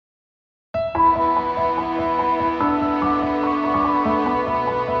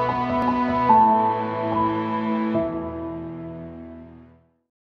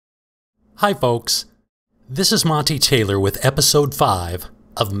Hi folks, this is Monte Taylor with episode 5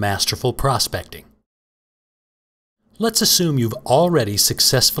 of Masterful Prospecting. Let's assume you've already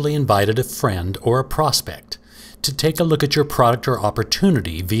successfully invited a friend or a prospect to take a look at your product or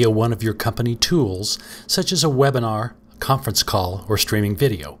opportunity via one of your company tools, such as a webinar, conference call, or streaming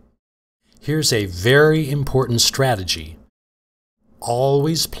video. Here's a very important strategy.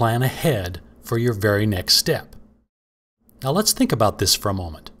 Always plan ahead for your very next step. Now let's think about this for a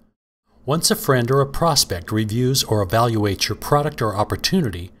moment. Once a friend or a prospect reviews or evaluates your product or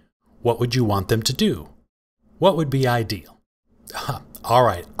opportunity, what would you want them to do? What would be ideal? All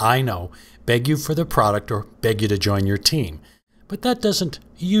right, I know, beg you for the product or beg you to join your team, but that doesn't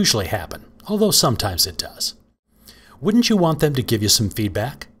usually happen, although sometimes it does. Wouldn't you want them to give you some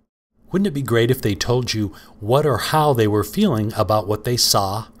feedback? Wouldn't it be great if they told you what or how they were feeling about what they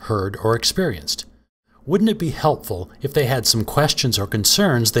saw, heard, or experienced? Wouldn't it be helpful if they had some questions or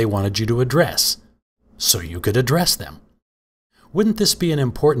concerns they wanted you to address, so you could address them? Wouldn't this be an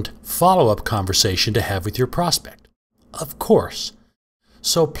important follow-up conversation to have with your prospect? Of course.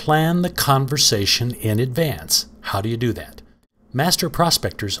 So plan the conversation in advance. How do you do that? Master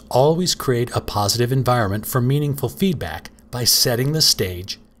prospectors always create a positive environment for meaningful feedback by setting the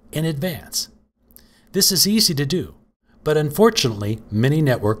stage in advance. This is easy to do, but unfortunately, many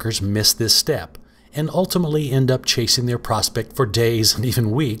networkers miss this step and ultimately end up chasing their prospect for days and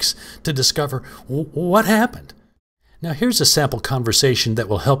even weeks to discover what happened. Now here's a sample conversation that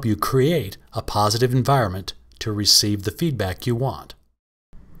will help you create a positive environment to receive the feedback you want.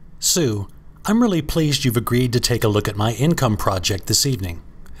 Sue, I'm really pleased you've agreed to take a look at my income project this evening.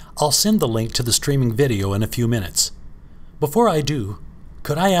 I'll send the link to the streaming video in a few minutes. Before I do,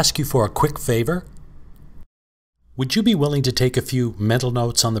 could I ask you for a quick favor? Would you be willing to take a few mental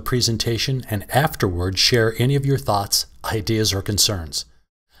notes on the presentation and afterward share any of your thoughts, ideas, or concerns?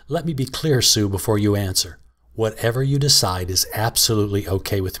 Let me be clear, Sue, before you answer. Whatever you decide is absolutely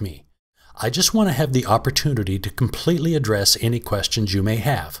okay with me. I just want to have the opportunity to completely address any questions you may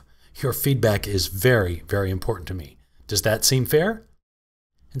have. Your feedback is very, very important to me. Does that seem fair?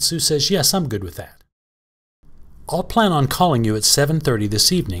 And Sue says, yes, I'm good with that. I'll plan on calling you at 7:30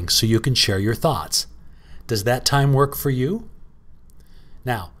 this evening so you can share your thoughts. Does that time work for you?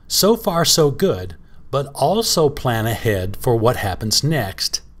 Now, so far so good, but also plan ahead for what happens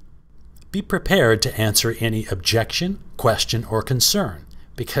next. Be prepared to answer any objection, question, or concern,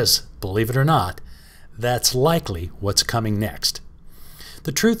 because, believe it or not, that's likely what's coming next.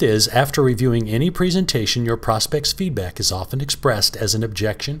 The truth is, after reviewing any presentation, your prospect's feedback is often expressed as an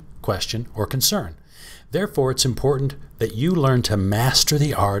objection, question, or concern. Therefore, it's important that you learn to master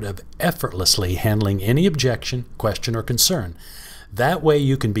the art of effortlessly handling any objection, question, or concern. That way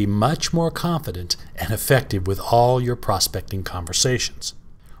you can be much more confident and effective with all your prospecting conversations.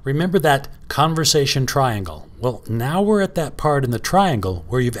 Remember that conversation triangle? Well, now we're at that part in the triangle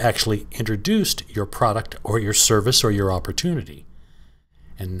where you've actually introduced your product or your service or your opportunity.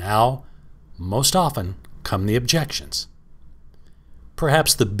 And now, most often, come the objections.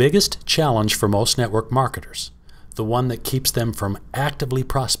 Perhaps the biggest challenge for most network marketers, the one that keeps them from actively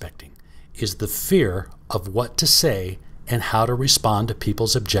prospecting, is the fear of what to say and how to respond to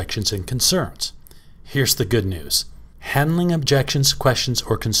people's objections and concerns. Here's the good news. Handling objections, questions,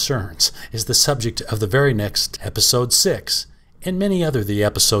 or concerns is the subject of the very next episode 6 and many other the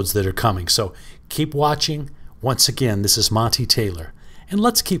episodes that are coming. So keep watching. Once again, this is Monte Taylor, and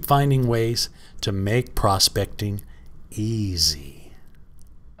let's keep finding ways to make prospecting easy.